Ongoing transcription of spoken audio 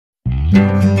Hi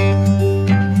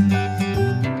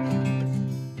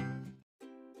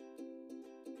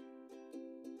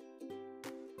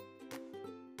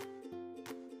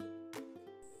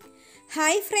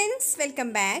friends,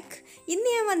 welcome back. ഇന്ന്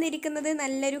ഞാൻ വന്നിരിക്കുന്നത്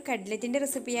നല്ലൊരു കട്ട്ലറ്റിന്റെ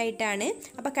റെസിപ്പി ആയിട്ടാണ്.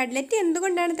 അപ്പോൾ കട്ട്ലറ്റ്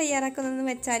എന്തുകൊണ്ടാണ് തയ്യാറാക്കുന്നതെന്ന്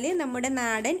വെച്ചാൽ നമ്മുടെ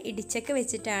നാടൻ ഇടിച്ചക്ക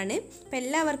വെച്ചിട്ടാണ്. അപ്പോൾ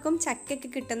എല്ലാവർക്കും ചക്കയൊക്കെ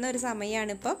കിട്ടുന്ന ഒരു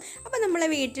സമയമാണ് ഇപ്പോൾ. അപ്പോൾ നമ്മളെ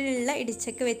വീട്ടിലുള്ള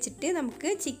ഇടിച്ചക്ക വെച്ചിട്ട്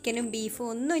നമുക്ക് ചിക്കനും ബീഫും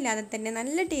ഒന്നും ഇല്ലാതെ തന്നെ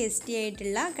നല്ല ടേസ്റ്റി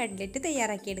ആയിട്ടുള്ള കട്ട്ലറ്റ്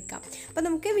തയ്യാറാക്കി എടുക്കാം. അപ്പോൾ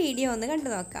നമുക്ക് വീഡിയോ ഒന്ന്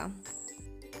കണ്ടു നോക്കാം.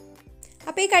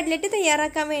 അപ്പോൾ ഈ കട്ട്ലറ്റ്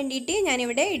തയ്യാറാക്കാൻ വേണ്ടിയിട്ട്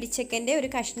ഞാനിവിടെ ഇടിച്ചക്കൻ്റെ ഒരു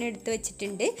കഷ്ണം എടുത്ത്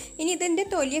വെച്ചിട്ടുണ്ട്. ഇനി ഇതിൻ്റെ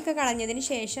തൊലിയൊക്കെ കളഞ്ഞതിന്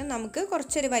ശേഷം നമുക്ക്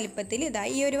കുറച്ചൊരു വലുപ്പത്തിൽ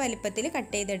ഈ ഒരു വലുപ്പത്തിൽ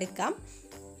കട്ട് ചെയ്തെടുക്കാം.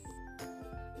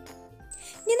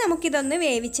 ഇനി നമുക്കിതൊന്ന്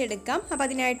വേവിച്ചെടുക്കാം. അപ്പോൾ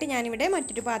അതിനായിട്ട് ഞാനിവിടെ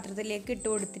മറ്റൊരു പാത്രത്തിലേക്ക് ഇട്ട്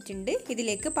കൊടുത്തിട്ടുണ്ട്.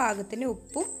 ഇതിലേക്ക് പാകത്തിന്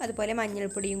ഉപ്പും അതുപോലെ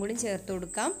മഞ്ഞൾപ്പൊടിയും കൂടി ചേർത്ത്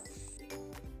കൊടുക്കാം.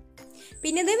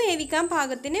 പിന്നെ ഇത് വേവിക്കാൻ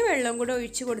പാകത്തിന് വെള്ളം കൂടി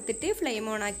ഒഴിച്ച് കൊടുത്തിട്ട് ഫ്ലെയിം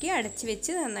ഓണാക്കി അടച്ച്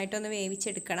വെച്ച് നന്നായിട്ടൊന്ന്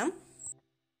വേവിച്ചെടുക്കണം.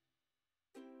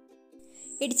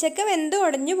 ഇടിച്ചക്ക വെന്ത്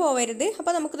ഉടഞ്ഞു പോവരുത്.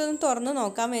 അപ്പോൾ നമുക്കിതൊന്ന് തുറന്ന്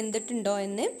നോക്കാം വെന്തിട്ടുണ്ടോ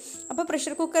എന്ന്. അപ്പോൾ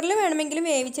പ്രഷർ കുക്കറിൽ വേണമെങ്കിലും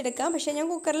വേവിച്ചെടുക്കാം. പക്ഷേ ഞാൻ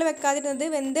കുക്കറിൽ വെക്കാതിരുന്നത്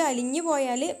വെന്ത് അലിഞ്ഞു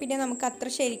പോയാൽ പിന്നെ നമുക്ക് അത്ര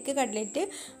ശരിക്ക് കട്ട്ലറ്റ്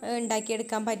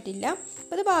ഉണ്ടാക്കിയെടുക്കാൻ പറ്റില്ല.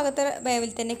 അപ്പോൾ ഇത് പാകത്തെ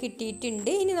വേവിൽ തന്നെ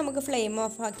കിട്ടിയിട്ടുണ്ട്. ഇനി നമുക്ക് ഫ്ലെയിം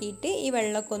ഓഫ് ആക്കിയിട്ട് ഈ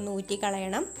വെള്ളമൊക്കെ ഒന്ന് ഊറ്റി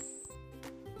കളയണം.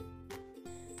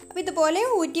 അപ്പോൾ ഇതുപോലെ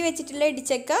ഊറ്റി വെച്ചിട്ടുള്ള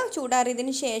ഇടിച്ചക്ക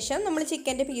ചൂടാറിയതിന് ശേഷം നമ്മൾ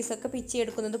ചിക്കൻ്റെ പീസൊക്കെ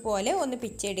പിച്ചെടുക്കുന്നത് പോലെ ഒന്ന്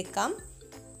പിച്ചെടുക്കാം.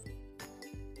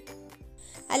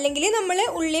 അല്ലെങ്കിൽ നമ്മൾ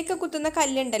ഉള്ളിയൊക്കെ കുത്തുന്ന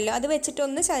കല്ലുണ്ടല്ലോ അത്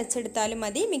വെച്ചിട്ടൊന്ന് ചതച്ചെടുത്താലും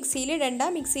മതി. മിക്സിയിൽ ഇടണ്ട.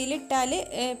 മിക്സിയിൽ ഇട്ടാൽ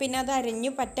പിന്നെ അത്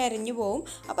പറ്റ അരഞ്ഞു പോവും.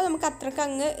 അപ്പോൾ നമുക്ക് അത്രയ്ക്ക്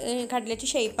അങ്ങ് കട്ട്ലറ്റ്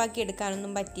ഷേപ്പാക്കി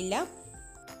എടുക്കാനൊന്നും പറ്റില്ല.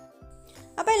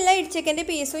 അപ്പോൾ എല്ലാ ഇടിച്ചക്കൻ്റെ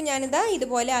പീസും ഞാനിതാ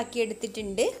ഇതുപോലെ ആക്കി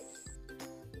എടുത്തിട്ടുണ്ട്.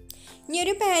 ഇനി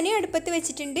ഒരു പാന് അടുപ്പത്ത്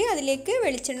വെച്ചിട്ടുണ്ട്. അതിലേക്ക്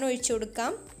വെളിച്ചെണ്ണ ഒഴിച്ചു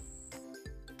കൊടുക്കാം.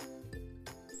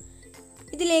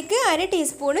 ഇതിലേക്ക് 1/2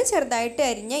 ടീസ്പൂണ് ചെറുതായിട്ട്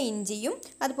അരിഞ്ഞ ഇഞ്ചിയും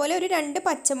അതുപോലെ ഒരു 2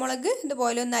 പച്ചമുളക്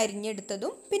ഇതുപോലെ ഒന്ന്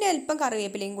അരിഞ്ഞെടുത്തതും പിന്നെ അല്പം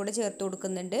കറിവേപ്പിലയും കൂടെ ചേർത്ത്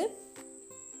കൊടുക്കുന്നുണ്ട്.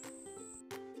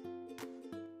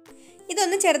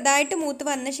 ഇതൊന്ന് ചെറുതായിട്ട് മൂത്ത്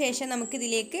വന്ന ശേഷം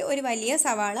നമുക്കിതിലേക്ക് ഒരു വലിയ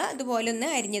സവാള അതുപോലെ ഒന്ന്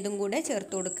അരിഞ്ഞതും കൂടെ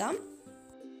ചേർത്ത് കൊടുക്കാം.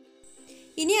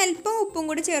 ഇനി അല്പം ഉപ്പും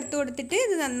കൂടി ചേർത്ത് കൊടുത്തിട്ട്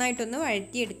ഇത് നന്നായിട്ടൊന്ന്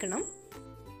വഴറ്റിയെടുക്കണം.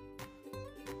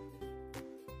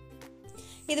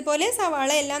 ഇതുപോലെ സവാള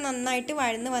എല്ലാം നന്നായിട്ട്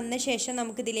വഴന്ന് വന്ന ശേഷം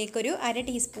നമുക്കിതിലേക്കൊരു 1/2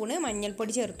 ടീസ്പൂണ്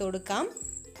മഞ്ഞൾപ്പൊടി ചേർത്ത് കൊടുക്കാം.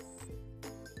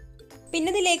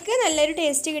 പിന്നെ ഇതിലേക്ക് നല്ലൊരു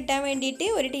ടേസ്റ്റ് കിട്ടാൻ വേണ്ടിയിട്ട്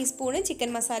 1 ടീസ്പൂണ് ചിക്കൻ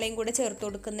മസാലയും കൂടെ ചേർത്ത്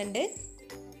കൊടുക്കുന്നുണ്ട്.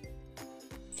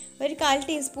 ഒരു 1/4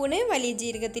 ടീസ്പൂണ് വലിയ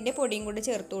ജീരകത്തിൻ്റെ പൊടിയും കൂടെ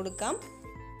ചേർത്ത് കൊടുക്കാം.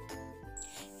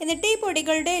 എന്നിട്ട് ഈ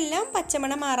പൊടികളുടെ എല്ലാം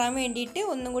പച്ചമണം മാറാൻ വേണ്ടിയിട്ട്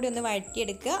ഒന്നും കൂടി ഒന്ന്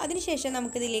വഴറ്റിയെടുക്കുക. അതിനുശേഷം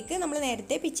നമുക്കിതിലേക്ക് നമ്മൾ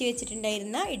നേരത്തെ പിച്ചി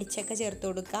വെച്ചിട്ടുണ്ടായിരുന്ന ഇടിച്ചക്ക ചേർത്ത്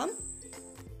കൊടുക്കാം.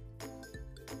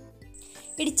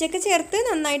 ഇടിച്ചക്ക ചേർത്ത്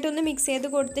നന്നായിട്ടൊന്ന് മിക്സ് ചെയ്ത്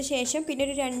കൊടുത്ത ശേഷം പിന്നെ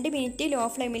ഒരു 2 മിനിറ്റ് ലോ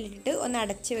ഫ്ലെയിമിലിട്ടിട്ട് ഒന്ന്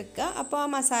അടച്ച് വെക്കുക. അപ്പോൾ ആ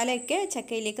മസാലയൊക്കെ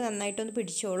ചക്കയിലേക്ക് നന്നായിട്ടൊന്ന്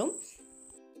പിടിച്ചോളും.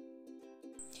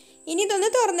 ഇനി ഇതൊന്ന്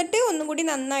തുറന്നിട്ട് ഒന്നും കൂടി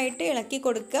നന്നായിട്ട് ഇളക്കി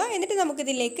കൊടുക്കുക. എന്നിട്ട്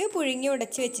നമുക്കിതിലേക്ക് പുഴുങ്ങി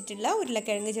ഉടച്ച് വെച്ചിട്ടുള്ള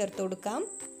ഉരുളക്കിഴങ്ങ് ചേർത്ത് കൊടുക്കാം.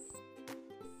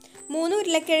 3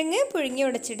 ഉരുളക്കിഴങ്ങ് പുഴുങ്ങി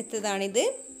ഉടച്ചെടുത്തതാണിത്.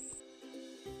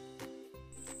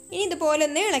 ഇനി ഇതുപോലെ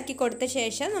ഒന്ന് ഇളക്കി കൊടുത്ത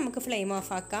ശേഷം നമുക്ക് ഫ്ലെയിം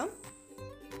ഓഫ് ആക്കാം.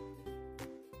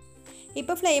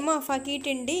 ഇപ്പോൾ ഫ്ലെയിം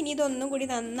ഓഫാക്കിയിട്ടുണ്ട്. ഇനി ഇതൊന്നും കൂടി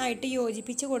നന്നായിട്ട്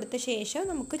യോജിപ്പിച്ച് കൊടുത്ത ശേഷം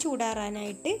നമുക്ക്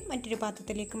ചൂടാറാനായിട്ട് മറ്റൊരു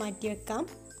പാത്രത്തിലേക്ക് മാറ്റി വെക്കാം.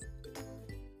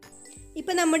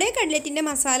 ഇപ്പോൾ നമ്മുടെ കട്ട്ലറ്റിൻ്റെ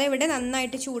മസാല ഇവിടെ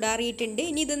നന്നായിട്ട് ചൂടാറിയിട്ടുണ്ട്.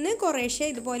 ഇനി ഇതൊന്ന്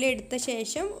കുറേശ്ശെ ഇതുപോലെ എടുത്ത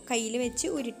ശേഷം കയ്യിൽ വെച്ച്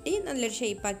ഉരുട്ടി നല്ലൊരു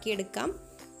ഷേപ്പാക്കി എടുക്കാം.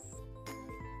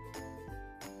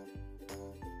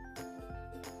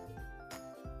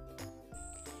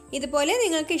 ഇതുപോലെ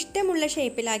നിങ്ങൾക്ക് ഇഷ്ടമുള്ള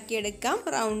ഷേപ്പിലാക്കി എടുക്കാം.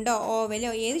 റൗണ്ടോ ഓവലോ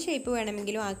ഏത് ഷേപ്പ്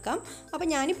വേണമെങ്കിലും ആക്കാം. അപ്പോൾ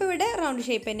ഞാനിപ്പോൾ ഇവിടെ റൗണ്ട്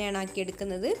ഷേപ്പ് തന്നെയാണ്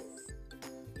ആക്കിയെടുക്കുന്നത്.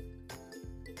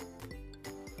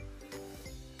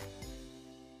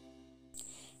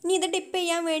 ഇനി ഇത് ഡിപ്പ്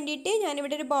ചെയ്യാൻ വേണ്ടിയിട്ട്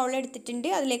ഞാനിവിടെ ഒരു ബൗൾ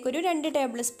എടുത്തിട്ടുണ്ട്. അതിലേക്കൊരു 2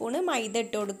 ടേബിൾ സ്പൂണ് മൈദ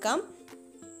ഇട്ട് കൊടുക്കാം.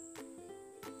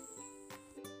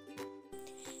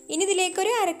 ഇനി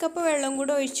ഇതിലേക്കൊരു 1/2 കപ്പ് വെള്ളം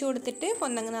കൂടെ ഒഴിച്ചു കൊടുത്തിട്ട്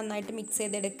ഒന്നങ്ങ് നന്നായിട്ട് മിക്സ്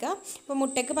ചെയ്തെടുക്കുക. അപ്പോൾ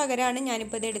മുട്ടയ്ക്ക് പകരമാണ്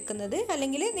ഞാനിപ്പോൾ ഇത് എടുക്കുന്നത്.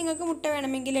 അല്ലെങ്കിൽ നിങ്ങൾക്ക് മുട്ട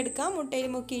വേണമെങ്കിൽ എടുക്കാം. മുട്ടയിൽ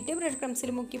മുക്കിയിട്ട് ബ്രെഡ്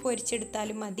ക്രംസിൽ മുക്കി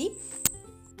പൊരിച്ചെടുത്താലും മതി.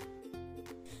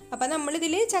 അപ്പോൾ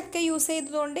നമ്മളിതിൽ ചക്ക യൂസ്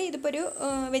ചെയ്തതുകൊണ്ട് ഇതിപ്പോൾ ഒരു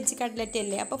വെജ് കട്ട്ലറ്റ്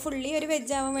അല്ലേ. അപ്പോൾ ഫുള്ളി ഒരു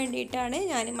വെജ് ആവാൻ വേണ്ടിയിട്ടാണ്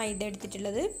ഞാൻ മൈദ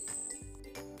എടുത്തിട്ടുള്ളത്.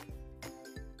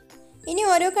 ഇനി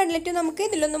ഓരോ കട്ട്ലറ്റും നമുക്ക്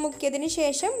ഇതിലൊന്ന് മുക്കിയതിന്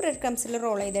ശേഷം ബ്രെഡ് ക്രംസിൽ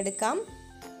റോൾ ചെയ്തെടുക്കാം.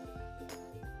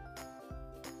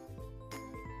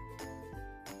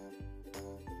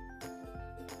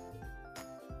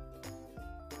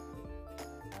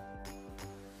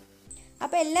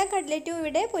 അപ്പോൾ എല്ലാ കട്ട്ലറ്റും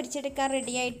ഇവിടെ പൊരിച്ചെടുക്കാൻ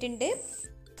റെഡി ആയിട്ടുണ്ട്.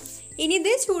 ഇനി ഇത്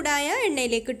ചൂടായ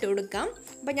എണ്ണയിലേക്ക് ഇട്ട് കൊടുക്കാം.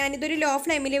 അപ്പോൾ ഞാനിതൊരു ലോ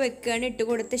ഫ്ലെയിമിൽ വെക്കുകയാണ് ഇട്ട്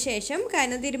കൊടുത്ത ശേഷം.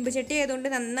 കാരണം ഇത് ഇരുമ്പ് ചട്ടി ആയതുകൊണ്ട്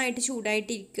നന്നായിട്ട്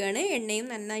ചൂടായിട്ടിരിക്കുകയാണ്. എണ്ണയും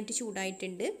നന്നായിട്ട്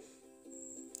ചൂടായിട്ടുണ്ട്.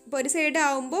 അപ്പോൾ ഒരു സൈഡ്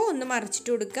ആവുമ്പോൾ ഒന്ന് മറിച്ചിട്ട്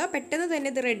കൊടുക്കുക. പെട്ടെന്ന്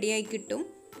തന്നെ ഇത് റെഡിയായി കിട്ടും.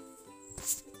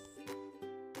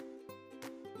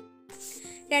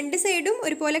 രണ്ട് സൈഡും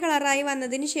ഒരുപോലെ കളറായി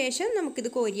വന്നതിന് ശേഷം നമുക്കിത്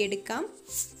കോരിയെടുക്കാം.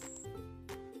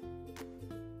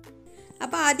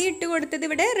 അപ്പോൾ ആദ്യം ഇട്ട് കൊടുത്തത്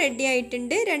ഇവിടെ റെഡി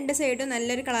ആയിട്ടുണ്ട്. രണ്ട് സൈഡും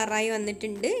നല്ലൊരു കളറായി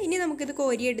വന്നിട്ടുണ്ട്. ഇനി നമുക്കിത്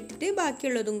കോരിയെടുത്തിട്ട്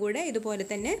ബാക്കിയുള്ളതും കൂടെ ഇതുപോലെ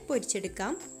തന്നെ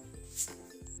പൊരിച്ചെടുക്കാം.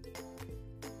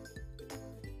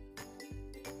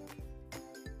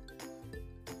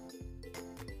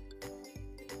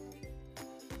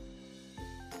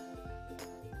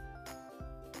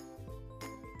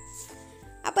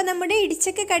 അപ്പോൾ നമ്മുടെ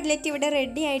ഇടിച്ചക്ക കട്ട്ലറ്റ് ഇവിടെ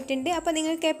റെഡി ആയിട്ടുണ്ട്. അപ്പോൾ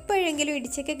നിങ്ങൾക്ക് എപ്പോഴെങ്കിലും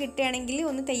ഇടിച്ചക്ക കിട്ടുകയാണെങ്കിൽ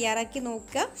ഒന്ന് തയ്യാറാക്കി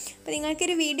നോക്കുക. അപ്പോൾ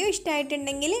നിങ്ങൾക്കൊരു വീഡിയോ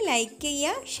ഇഷ്ടമായിട്ടുണ്ടെങ്കിൽ ലൈക്ക്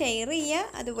ചെയ്യുക, ഷെയർ ചെയ്യുക,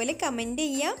 അതുപോലെ കമൻറ്റ്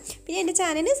ചെയ്യുക. പിന്നെ എൻ്റെ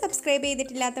ചാനൽ സബ്സ്ക്രൈബ്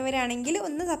ചെയ്തിട്ടില്ലാത്തവരാണെങ്കിൽ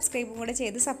ഒന്ന് സബ്സ്ക്രൈബും കൂടെ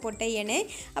ചെയ്ത് സപ്പോർട്ട് ചെയ്യണേ.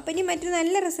 അപ്പോൾ ഇനി മറ്റൊരു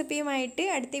നല്ല റെസിപ്പിയുമായിട്ട്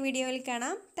അടുത്ത വീഡിയോയിൽ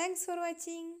കാണാം. Thanks for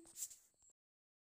watching.